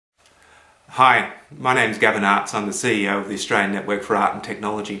Hi, my name's Gavin Artz. I'm the CEO of the Australian Network for Art and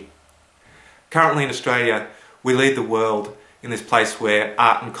Technology. Currently in Australia, we lead the world in this place where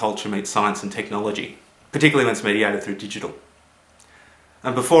art and culture meet science and technology, particularly when it's mediated through digital.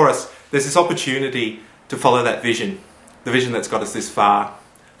 And before us, there's this opportunity to follow that vision, the vision that's got us this far,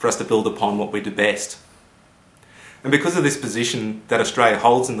 for us to build upon what we do best. And because of this position that Australia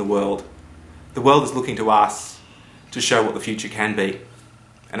holds in the world is looking to us to show what the future can be.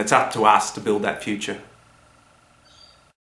 And it's up to us to build that future.